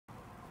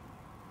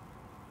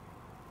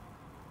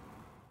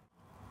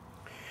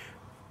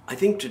I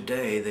think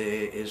today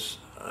there is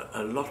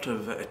a lot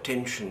of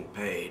attention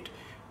paid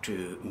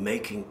to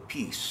making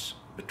peace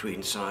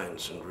between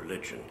science and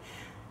religion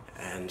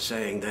and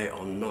saying they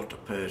are not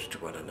opposed to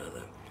one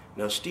another.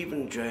 Now,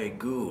 Stephen Jay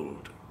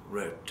Gould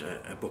wrote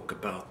a book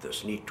about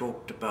this, and he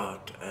talked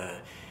about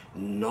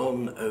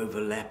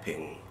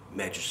non-overlapping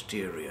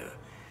magisteria.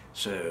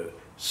 So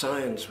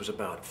science was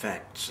about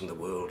facts and the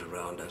world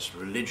around us,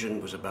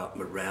 religion was about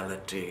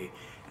morality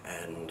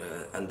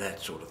and that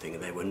sort of thing,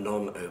 and they were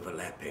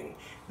non-overlapping.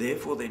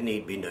 Therefore there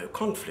need be no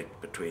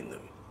conflict between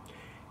them.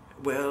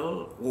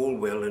 Well, all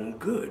well and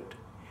good,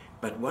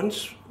 but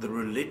once the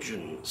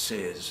religion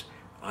says,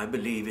 I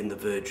believe in the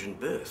virgin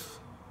birth,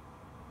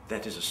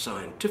 that is a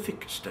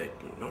scientific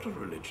statement, not a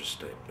religious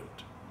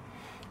statement.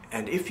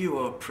 And if you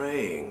are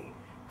praying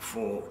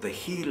for the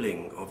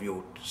healing of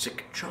your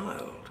sick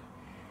child,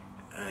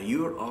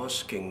 you are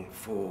asking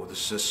for the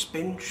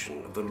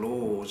suspension of the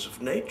laws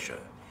of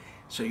nature.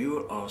 So you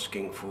are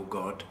asking for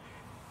God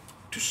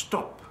to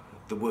stop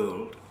the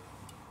world,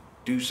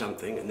 do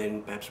something, and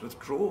then perhaps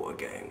withdraw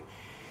again.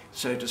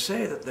 So to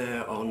say that they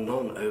are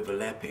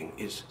non-overlapping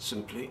is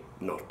simply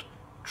not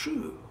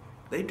true.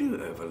 They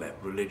do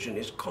overlap. Religion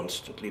is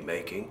constantly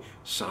making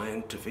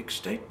scientific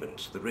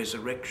statements. The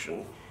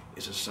resurrection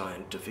is a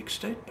scientific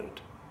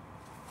statement.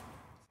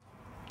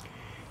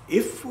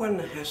 If one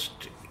has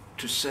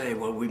to say,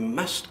 well, we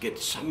must get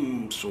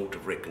some sort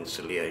of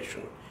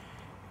reconciliation,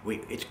 we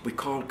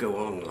can't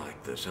go on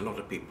like this. A lot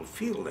of people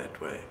feel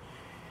that way.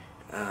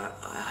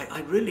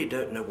 I really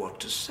don't know what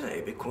to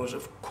say, because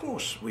of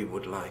course we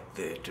would like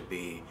there to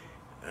be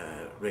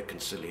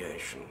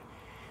reconciliation.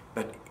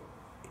 But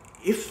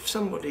if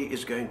somebody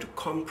is going to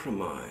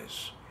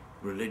compromise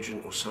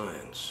religion or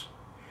science,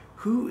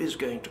 who is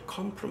going to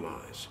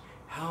compromise?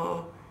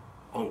 How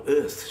on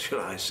earth,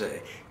 shall I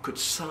say, could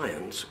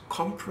science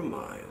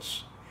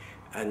compromise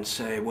and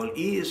say, well,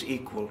 E is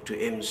equal to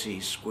mc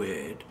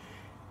squared,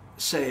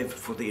 save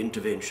for the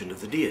intervention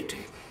of the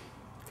deity?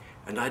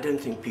 And I don't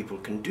think people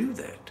can do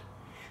that.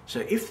 So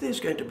if there's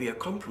going to be a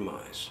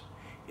compromise,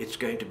 it's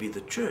going to be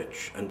the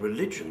church and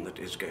religion that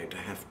is going to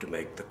have to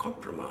make the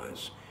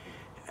compromise.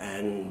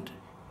 And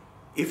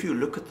if you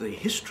look at the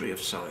history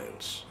of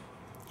science,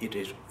 it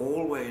is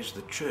always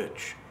the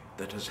church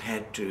that has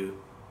had to,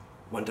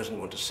 one doesn't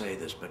want to say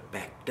this, but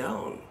back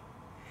down.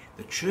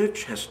 The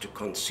church has to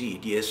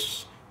concede,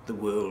 yes, the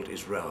world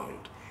is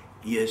round,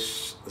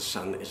 yes, the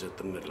sun is at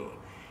the middle.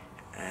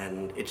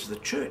 And it's the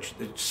church,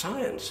 that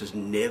science has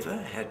never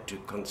had to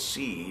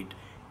concede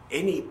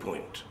any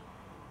point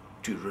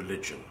to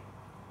religion.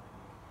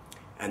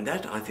 And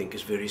that, I think,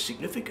 is very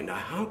significant. Now,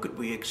 how could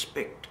we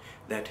expect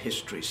that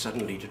history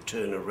suddenly to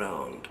turn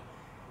around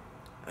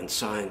and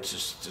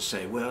scientists to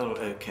say, well,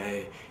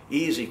 okay,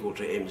 E is equal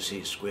to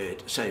mc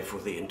squared, save for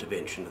the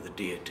intervention of the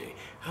deity?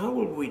 How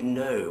will we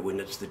know when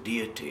it's the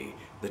deity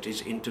that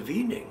is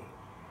intervening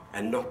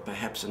and not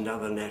perhaps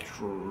another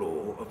natural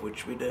law of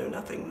which we know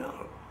nothing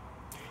now?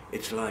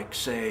 It's like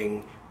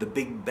saying the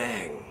Big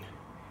Bang.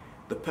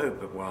 The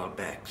Pope a while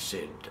back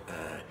said,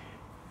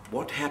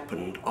 what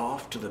happened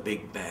after the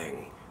Big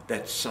Bang,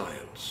 that's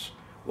science.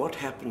 What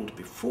happened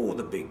before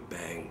the Big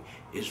Bang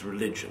is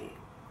religion,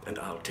 and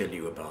I'll tell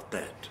you about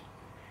that.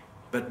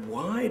 But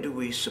why do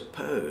we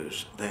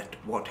suppose that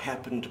what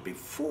happened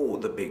before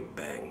the Big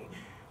Bang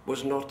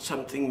was not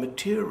something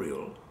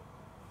material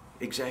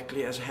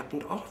exactly as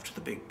happened after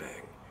the Big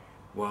Bang?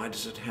 Why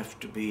does it have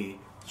to be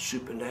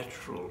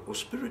supernatural or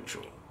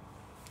spiritual?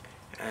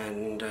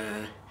 And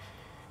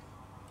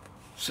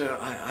so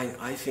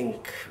I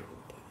think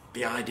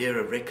the idea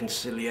of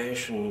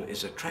reconciliation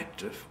is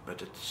attractive,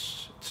 but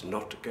it's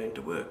not going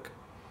to work.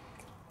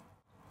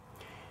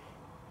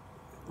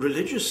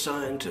 Religious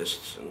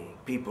scientists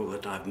and people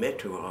that I've met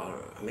who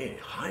are,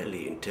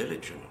 highly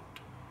intelligent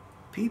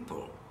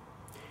people,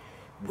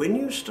 when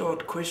you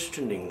start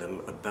questioning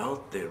them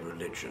about their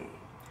religion,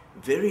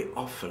 very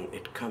often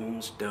it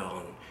comes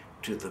down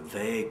to the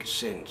vague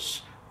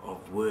sense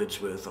of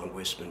Wordsworth on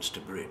Westminster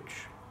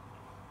Bridge.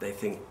 They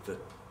think that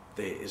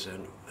there is a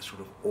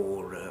sort of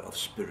aura of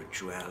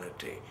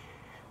spirituality.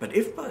 But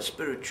if by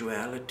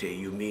spirituality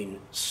you mean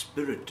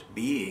spirit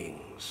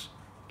beings,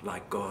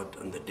 like God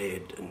and the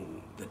dead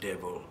and the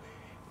devil,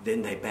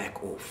 then they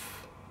back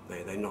off.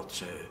 They're not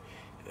so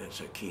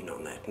keen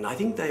on that. And I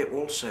think they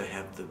also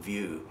have the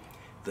view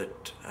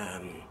that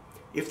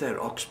if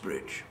they're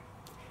Oxbridge,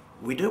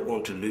 we don't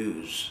want to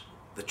lose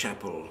the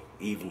chapel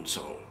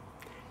evensong.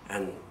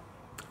 And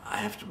I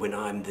have to, when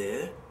I'm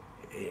there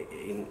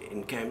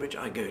in Cambridge,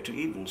 I go to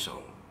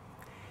evensong.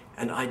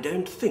 And I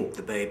don't think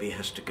the baby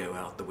has to go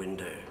out the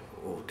window,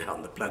 or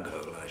down the plug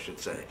hole, I should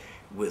say,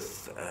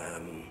 with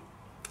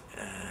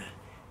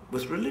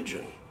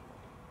religion.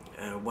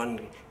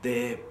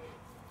 The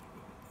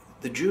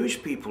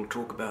Jewish people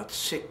talk about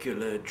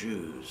secular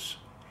Jews,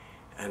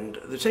 and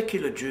the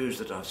secular Jews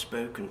that I've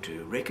spoken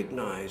to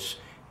recognize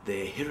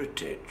their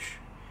heritage,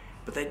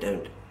 but they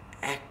don't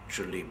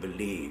actually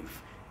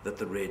believe that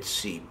the Red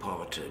Sea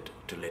parted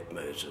to let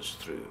Moses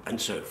through,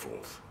 and so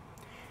forth.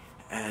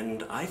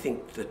 And I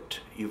think that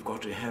you've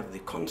got to have the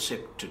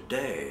concept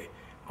today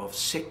of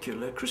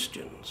secular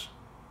Christians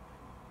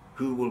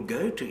who will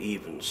go to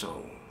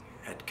evensong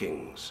at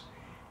King's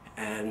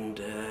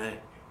and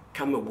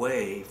come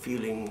away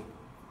feeling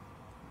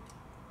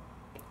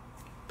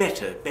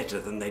better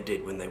than they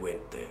did when they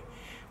went there.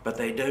 But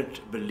they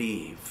don't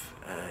believe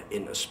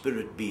in a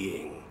spirit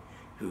being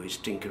who is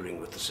tinkering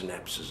with the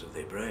synapses of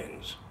their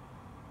brains.